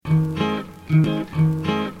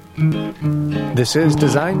This is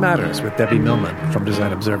Design Matters with Debbie Millman from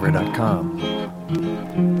DesignObserver.com.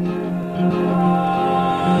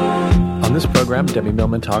 On this program, Debbie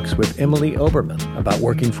Millman talks with Emily Oberman about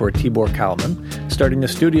working for Tibor Kalman, starting a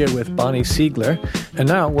studio with Bonnie Siegler, and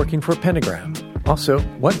now working for Pentagram. Also,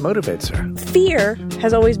 what motivates her? Fear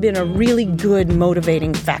has always been a really good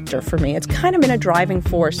motivating factor for me. It's kind of been a driving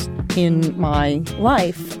force in my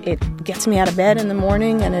life. It gets me out of bed in the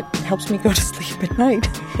morning and it helps me go to sleep at night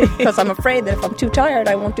because I'm afraid that if I'm too tired,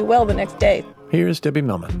 I won't do well the next day. Here's Debbie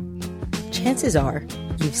Millman. Chances are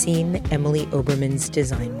you've seen Emily Oberman's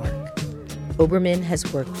design work. Oberman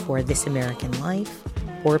has worked for This American Life,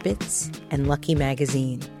 Orbitz, and Lucky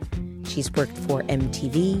Magazine. She's worked for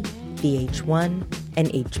MTV, VH1, and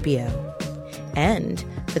HBO. And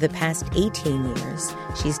for the past 18 years,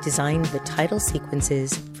 she's designed the title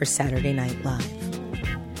sequences for Saturday Night Live.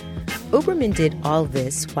 Oberman did all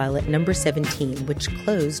this while at Number 17, which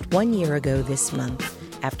closed 1 year ago this month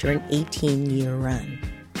after an 18-year run.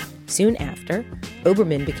 Soon after,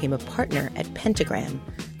 Oberman became a partner at Pentagram,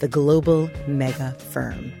 the global mega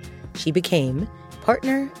firm. She became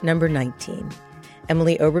partner number 19.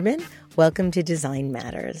 Emily Oberman, welcome to Design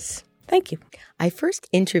Matters. Thank you. I first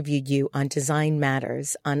interviewed you on Design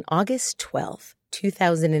Matters on August 12th,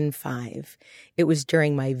 2005. It was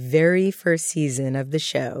during my very first season of the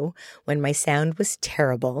show when my sound was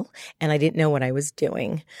terrible and I didn't know what I was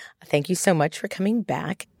doing. Thank you so much for coming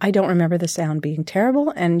back. I don't remember the sound being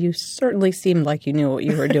terrible, and you certainly seemed like you knew what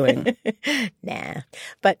you were doing. Nah.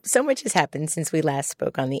 But so much has happened since we last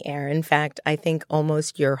spoke on the air. In fact, I think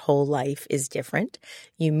almost your whole life is different.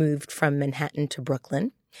 You moved from Manhattan to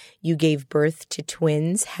Brooklyn. You gave birth to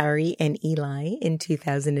twins, Harry and Eli, in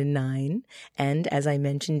 2009. And as I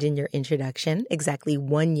mentioned in your introduction, exactly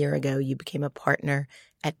 1 year ago, you became a partner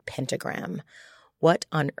at Pentagram. What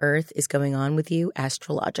on earth is going on with you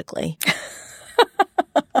astrologically?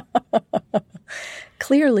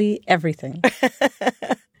 Clearly, everything.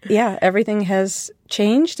 Yeah, everything has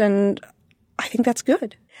changed, and I think that's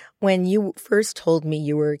good. When you first told me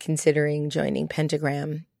you were considering joining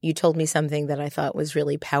Pentagram, you told me something that I thought was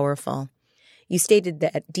really powerful. You stated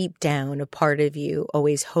that deep down, a part of you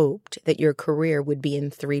always hoped that your career would be in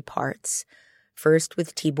 3 parts. First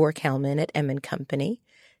with Tibor Kalman at M&Co,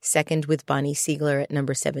 second with Bonnie Siegler at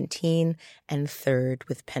Number 17, and third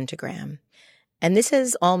with Pentagram. And this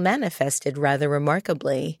has all manifested rather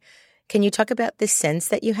remarkably. Can you talk about this sense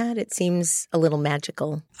that you had? It seems a little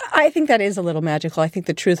magical. I think that is a little magical. I think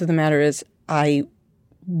the truth of the matter is I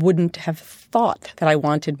wouldn't have thought that I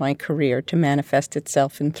wanted my career to manifest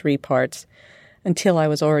itself in 3 parts until I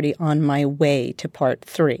was already on my way to part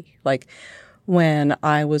 3. Like when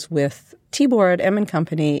I was with Tibor at M&Co,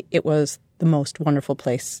 it was the most wonderful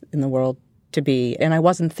place in the world to be. And I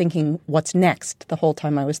wasn't thinking what's next the whole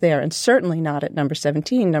time I was there, and certainly not at Number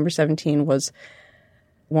 17. Number 17 was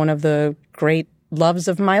one of the great loves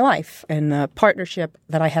of my life. And the partnership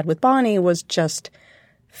that I had with Bonnie was just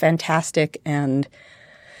fantastic and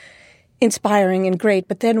inspiring and great.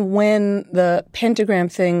 But then when the Pentagram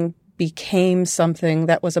thing became something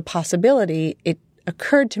that was a possibility, it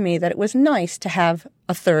occurred to me that it was nice to have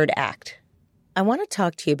a third act. I want to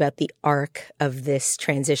talk to you about the arc of this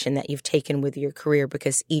transition that you've taken with your career,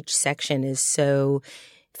 because each section is so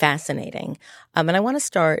fascinating. And I want to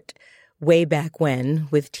start way back when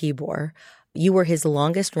with Tibor. You were his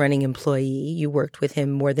longest running employee. You worked with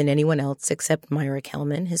him more than anyone else except Myra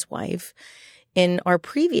Kelman, his wife. In our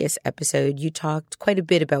previous episode, you talked quite a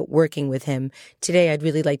bit about working with him. Today, I'd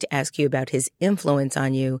really like to ask you about his influence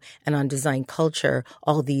on you and on design culture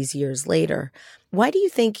all these years later. Why do you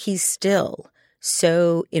think he's still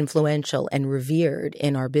so influential and revered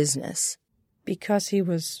in our business? Because he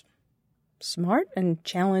was smart and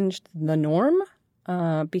challenged the norm,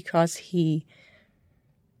 because he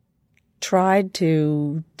tried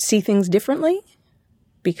to see things differently,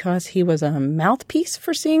 because he was a mouthpiece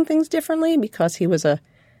for seeing things differently, because he was a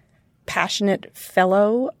passionate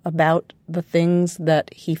fellow about the things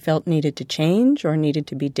that he felt needed to change or needed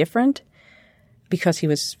to be different, because he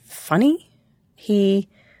was funny. He's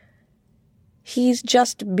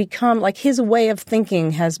just become, like, his way of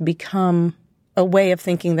thinking has become a way of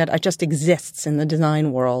thinking that just exists in the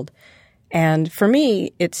design world. And for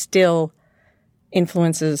me, it still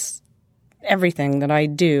influences everything that I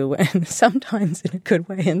do, and sometimes in a good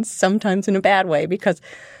way and sometimes in a bad way, because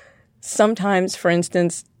sometimes, for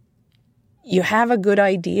instance, you have a good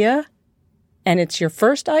idea and it's your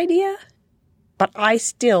first idea, but I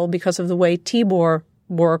still, because of the way Tibor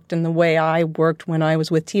worked and the way I worked when I was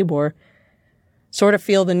with Tibor, sort of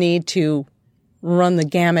feel the need to run the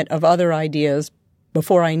gamut of other ideas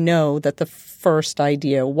before I know that the first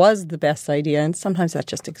idea was the best idea. And sometimes that's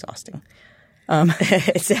just exhausting.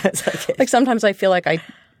 It sounds like it. Like sometimes I feel like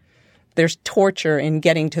there's torture in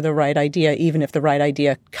getting to the right idea, even if the right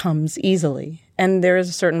idea comes easily. And there is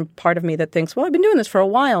a certain part of me that thinks, well, I've been doing this for a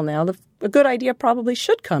while now. A good idea probably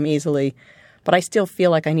should come easily. But I still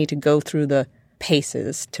feel like I need to go through the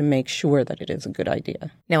paces to make sure that it is a good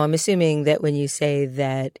idea. Now, I'm assuming that when you say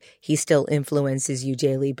that he still influences you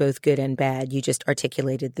daily, both good and bad, you just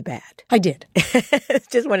articulated the bad. I did.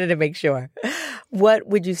 Just wanted to make sure. What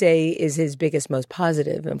would you say is his biggest, most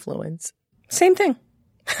positive influence? Same thing.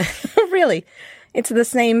 Really. It's the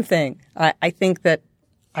same thing. I think that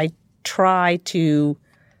I try to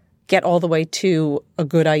get all the way to a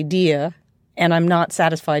good idea, and I'm not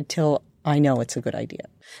satisfied till I know it's a good idea.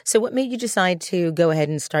 So what made you decide to go ahead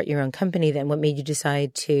and start your own company then? What made you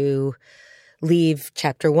decide to leave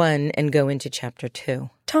chapter 1 and go into chapter 2?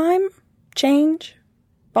 Time, change,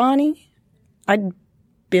 Bonnie. I'd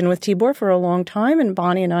been with Tibor for a long time, and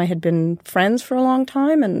Bonnie and I had been friends for a long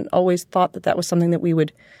time and always thought that was something that we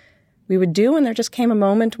would do. And there just came a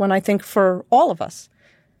moment when I think for all of us,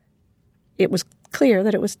 it was clear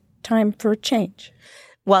that it was time for a change.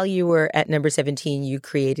 While you were at Number 17, you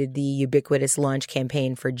created the ubiquitous launch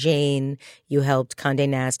campaign for Jane. You helped Condé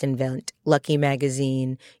Nast invent Lucky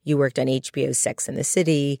magazine. You worked on HBO's Sex and the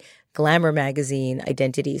City, Glamour magazine,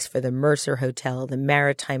 identities for the Mercer Hotel, the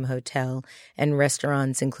Maritime Hotel, and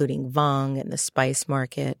restaurants including Vong and the Spice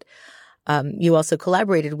Market. You also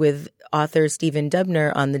collaborated with author Stephen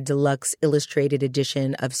Dubner on the deluxe illustrated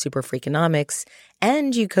edition of Superfreakonomics,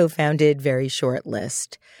 and you co-founded Very Short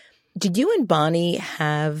List. Did you and Bonnie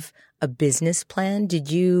have a business plan? Did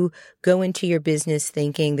you go into your business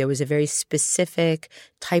thinking there was a very specific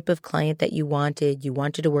type of client that you wanted? You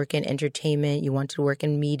wanted to work in entertainment, you wanted to work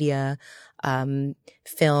in media,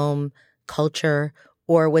 film, culture,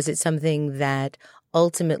 or was it something that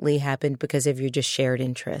ultimately happened because of your just shared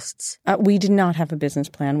interests? We did not have a business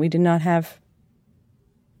plan. We did not have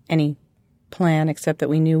any plan except that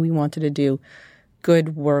we knew we wanted to do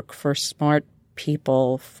good work for smart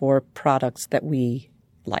people for products that we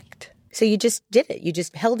liked. So you just did it. You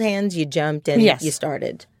just held hands, you jumped, and yes, you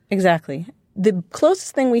started. Exactly. The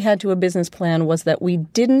closest thing we had to a business plan was that we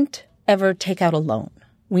didn't ever take out a loan.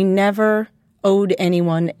 We never owed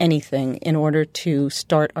anyone anything in order to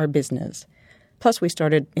start our business. Plus, we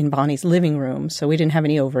started in Bonnie's living room, so we didn't have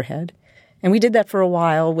any overhead. And we did that for a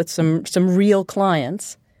while with some real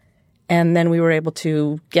clients. And then we were able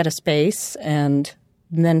to get a space and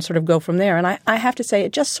then sort of go from there. And I have to say,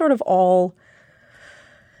 it just sort of all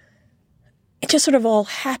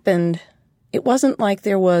happened. It wasn't like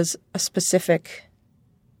there was a specific,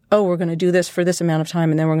 we're going to do this for this amount of time,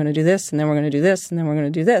 and then we're going to do this, and then we're going to do this, and then we're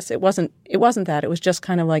going to do this. It wasn't that. It was just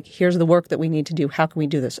kind of like, here's the work that we need to do. How can we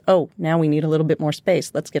do this? Oh, now we need a little bit more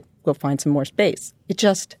space. Let's go find some more space. It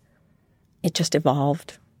just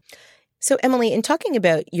evolved. So, Emily, in talking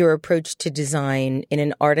about your approach to design in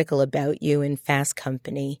an article about you in Fast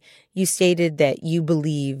Company, you stated that you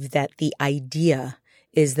believe that the idea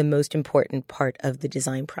is the most important part of the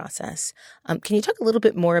design process. Can you talk a little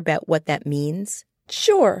bit more about what that means?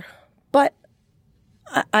 Sure. But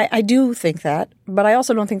I do think that. But I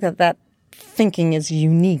also don't think that thinking is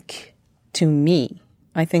unique to me.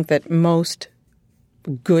 I think that most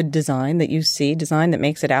good design that you see, design that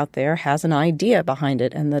makes it out there, has an idea behind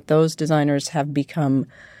it, and that those designers have become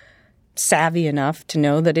savvy enough to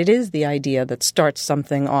know that it is the idea that starts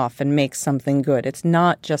something off and makes something good. It's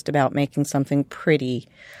not just about making something pretty.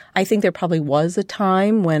 I think there probably was a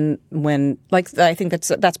time when I think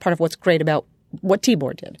that's part of what's great about what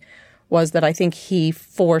Tibor did, was that I think he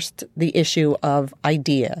forced the issue of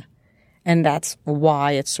idea, and that's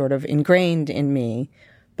why it's sort of ingrained in me.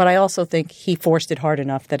 But I also think he forced it hard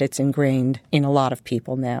enough that it's ingrained in a lot of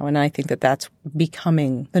people now. And I think that that's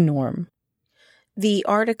becoming the norm. The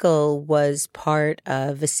article was part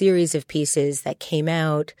of a series of pieces that came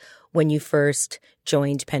out when you first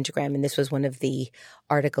joined Pentagram. And this was one of the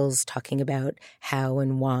articles talking about how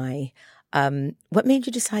and why. What made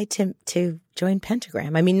you decide to join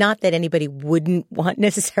Pentagram? I mean, not that anybody wouldn't want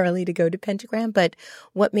necessarily to go to Pentagram, but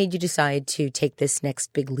what made you decide to take this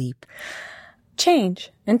next big leap?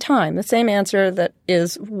 Change and time. The same answer that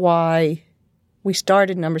is why we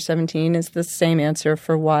started Number 17 is the same answer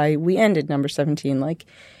for why we ended Number 17. Like,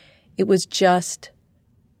 it was just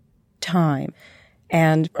time.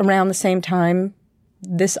 And around the same time,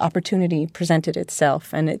 this opportunity presented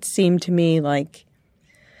itself. And it seemed to me like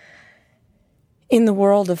in the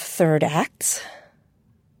world of third acts,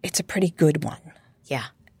 it's a pretty good one. Yeah.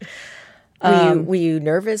 Were you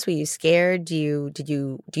nervous? Were you scared? Do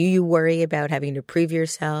you worry about having to prove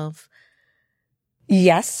yourself?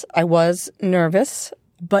 Yes, I was nervous,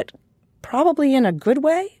 but probably in a good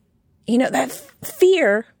way. You know, that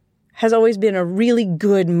fear has always been a really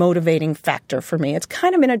good motivating factor for me. It's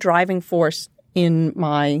kind of been a driving force in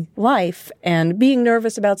my life, and being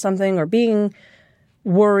nervous about something or being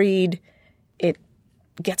worried, it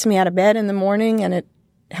gets me out of bed in the morning and it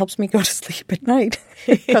helps me go to sleep at night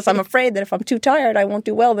because I'm afraid that if I'm too tired, I won't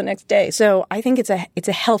do well the next day. So I think it's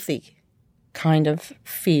a healthy kind of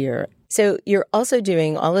fear. So you're also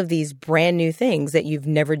doing all of these brand new things that you've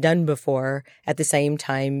never done before. At the same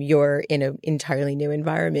time, you're in an entirely new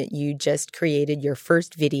environment. You just created your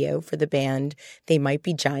first video for the band They Might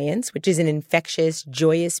Be Giants, which is an infectious,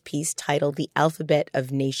 joyous piece titled The Alphabet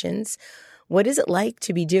of Nations. What is it like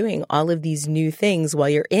to be doing all of these new things while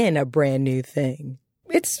you're in a brand new thing?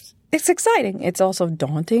 It's exciting. It's also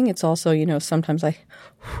daunting. It's also, you know, sometimes I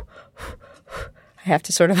have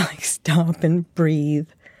to sort of like stop and breathe.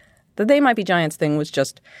 The They Might Be Giants thing was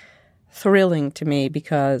just thrilling to me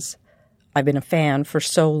because I've been a fan for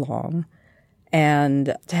so long.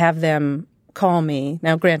 And to have them call me,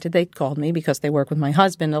 now granted they called me because they work with my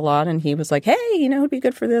husband a lot and he was like, hey, you know, who'd be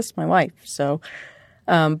good for this? My wife. So,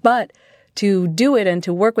 but to do it and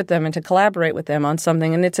to work with them and to collaborate with them on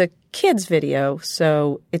something, and it's a kids video,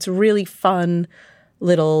 so it's really fun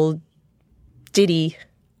little ditty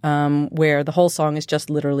where the whole song is just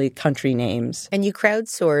literally country names. And you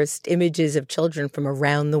crowdsourced images of children from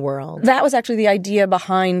around the world. That was actually the idea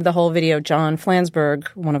behind the whole video. John Flansburgh,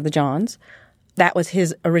 one of the Johns, that was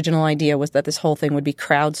his original idea, was that this whole thing would be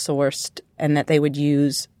crowdsourced and that they would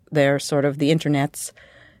use their sort of the internets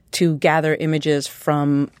to gather images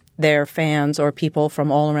from their fans or people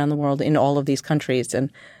from all around the world in all of these countries.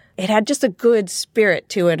 And it had just a good spirit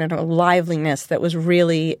to it and a liveliness that was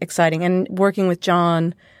really exciting. And working with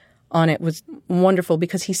John on it was wonderful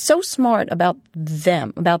because he's so smart about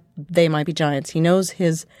them, about They Might Be Giants. He knows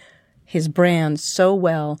his brand so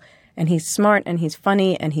well, and he's smart and he's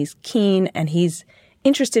funny and he's keen and he's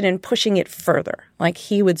interested in pushing it further. Like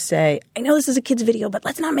he would say, I know this is a kid's video, but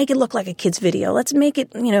let's not make it look like a kid's video. Let's make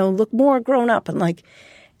it, you know, look more grown up.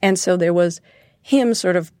 And so there was him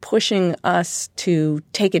sort of pushing us to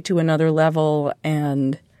take it to another level,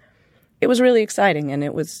 and it was really exciting. And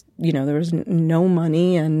it was, you know, there was no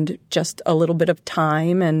money and just a little bit of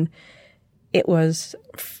time, and it was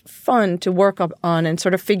fun to work on and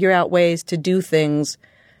sort of figure out ways to do things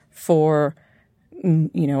for, you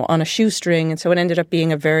know, on a shoestring. And so it ended up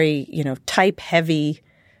being a very, you know, type-heavy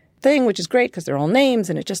thing, which is great because they're all names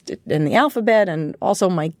and it in the alphabet. And also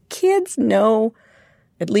my kids know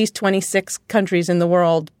at least 26 countries in the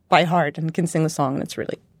world by heart and can sing the song, and it's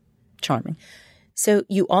really charming. So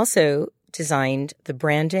you also designed the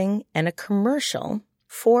branding and a commercial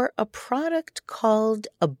for a product called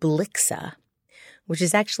Ablixa, which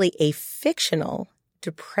is actually a fictional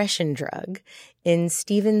depression drug in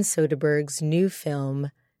Steven Soderbergh's new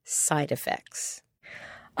film, Side Effects.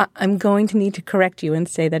 I'm going to need to correct you and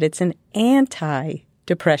say that it's an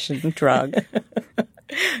anti-depression drug.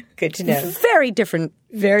 Good to know. Very different.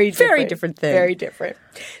 Very different thing. Very different.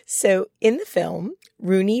 So in the film,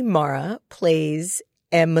 Rooney Mara plays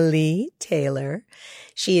Emily Taylor.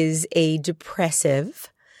 She is a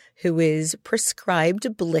depressive who is prescribed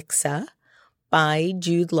Ablixa by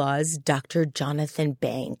Jude Law's Dr. Jonathan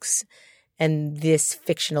Banks. And this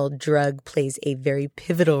fictional drug plays a very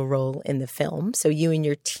pivotal role in the film. So you and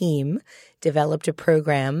your team developed a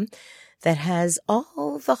program that has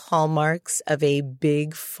all the hallmarks of a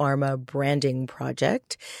big pharma branding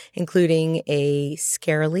project, including a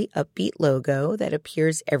scarily upbeat logo that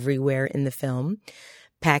appears everywhere in the film,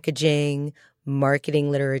 packaging,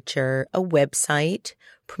 marketing literature, a website,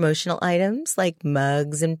 promotional items like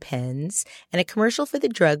mugs and pens, and a commercial for the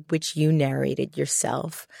drug which you narrated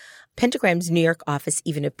yourself. Pentagram's New York office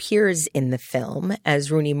even appears in the film as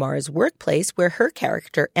Rooney Mara's workplace, where her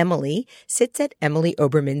character, Emily, sits at Emily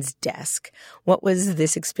Oberman's desk. What was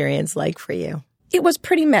this experience like for you? It was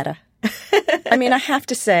pretty meta. I mean, I have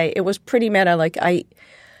to say, it was pretty meta. Like, I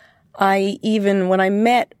even, when I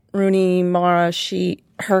met Rooney Mara,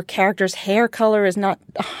 her character's hair color is not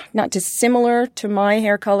dissimilar to my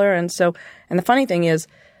hair color. And the funny thing is,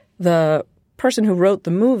 the person who wrote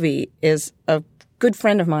the movie is a good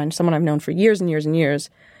friend of mine, someone I've known for years and years and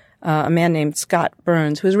years, a man named Scott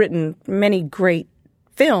Burns, who has written many great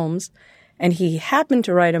films. And he happened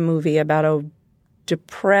to write a movie about a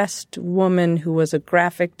depressed woman who was a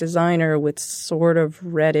graphic designer with sort of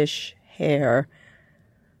reddish hair,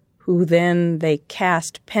 who then they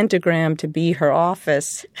cast Pentagram to be her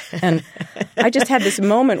office. And I just had this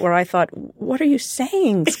moment where I thought, what are you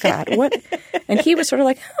saying, Scott? What? And he was sort of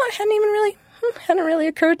like, oh, it hadn't really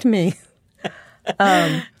occurred to me.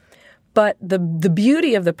 But the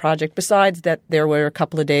beauty of the project, besides that there were a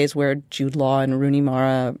couple of days where Jude Law and Rooney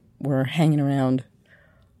Mara were hanging around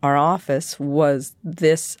our office, was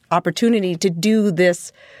this opportunity to do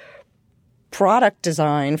this product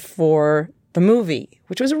design for the movie,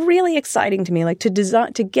 which was really exciting to me. Like to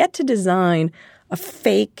get to design a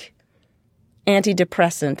fake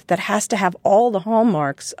antidepressant that has to have all the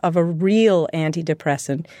hallmarks of a real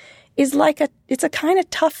antidepressant is it's a kind of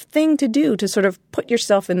tough thing to do, to sort of put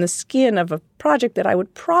yourself in the skin of a project that I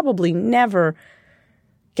would probably never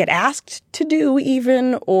get asked to do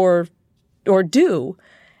even or do,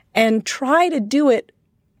 and try to do it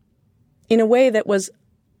in a way that was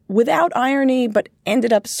without irony but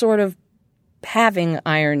ended up sort of having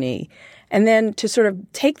irony. And then to sort of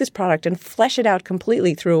take this product and flesh it out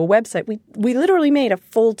completely through a website. We literally made a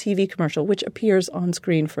full TV commercial, which appears on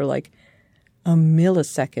screen for like a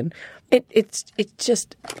millisecond. It's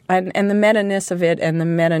just and the meta-ness of it and the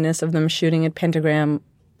meta-ness of them shooting at Pentagram,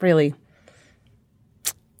 really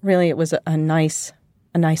it was a nice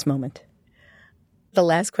moment. The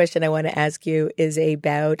last question I want to ask you is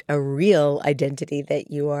about a real identity that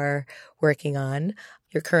you are working on.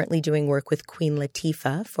 You're currently doing work with Queen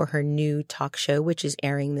Latifah for her new talk show, which is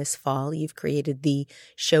airing this fall. You've created the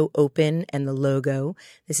show Open and the logo.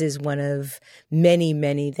 This is one of many,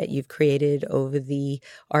 many that you've created over the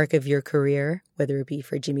arc of your career, whether it be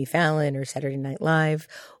for Jimmy Fallon or Saturday Night Live.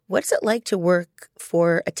 What's it like to work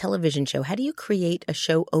for a television show? How do you create a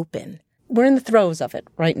show Open? We're in the throes of it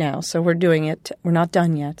right now, so we're doing it. We're not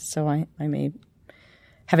done yet, so I may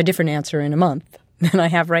have a different answer in a month than I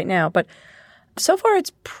have right now. But so far,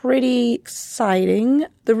 it's pretty exciting.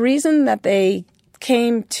 The reason that they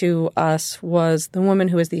came to us was the woman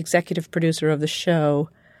who is the executive producer of the show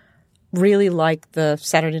really liked the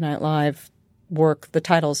Saturday Night Live work, the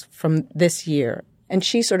titles from this year. And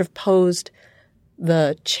she sort of posed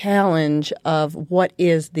the challenge of what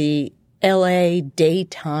is the LA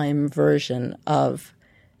daytime version of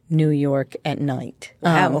New York at night.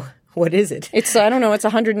 Wow. What is it? It's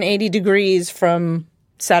 180 degrees from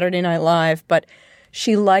Saturday Night Live, but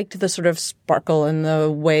she liked the sort of sparkle and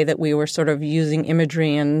the way that we were sort of using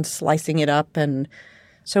imagery and slicing it up. And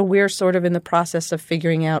so we're sort of in the process of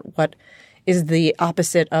figuring out what is the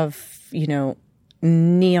opposite of,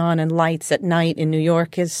 neon and lights at night in New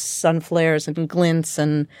York is sun flares and glints,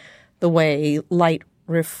 and the way light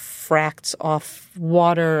refracts off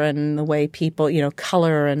water and the way people,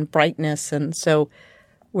 color and brightness. And so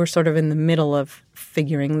we're sort of in the middle of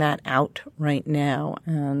figuring that out right now.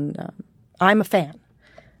 And I'm a fan.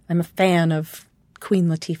 I'm a fan of Queen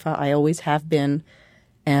Latifah. I always have been.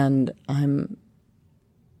 And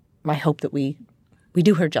I hope that we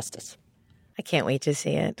do her justice. I can't wait to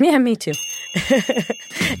see it. Yeah, me too.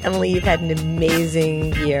 Emily, you've had an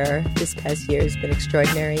amazing year. This past year has been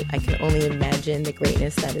extraordinary. I can only imagine the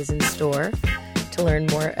greatness that is in store. To learn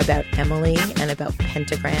more about Emily and about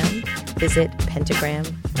Pentagram, visit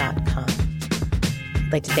pentagram.com.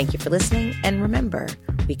 I'd like to thank you for listening. And remember,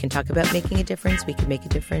 we can talk about making a difference, we can make a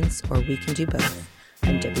difference, or we can do both.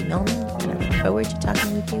 I'm Debbie Millman, and I look forward to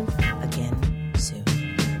talking with you again soon.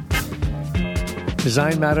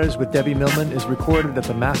 Design Matters with Debbie Millman is recorded at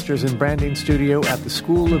the Masters in Branding Studio at the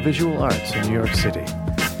School of Visual Arts in New York City.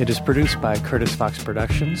 It is produced by Curtis Fox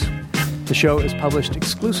Productions. The show is published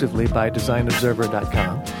exclusively by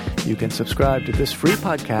DesignObserver.com. You can subscribe to this free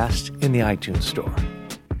podcast in the iTunes Store.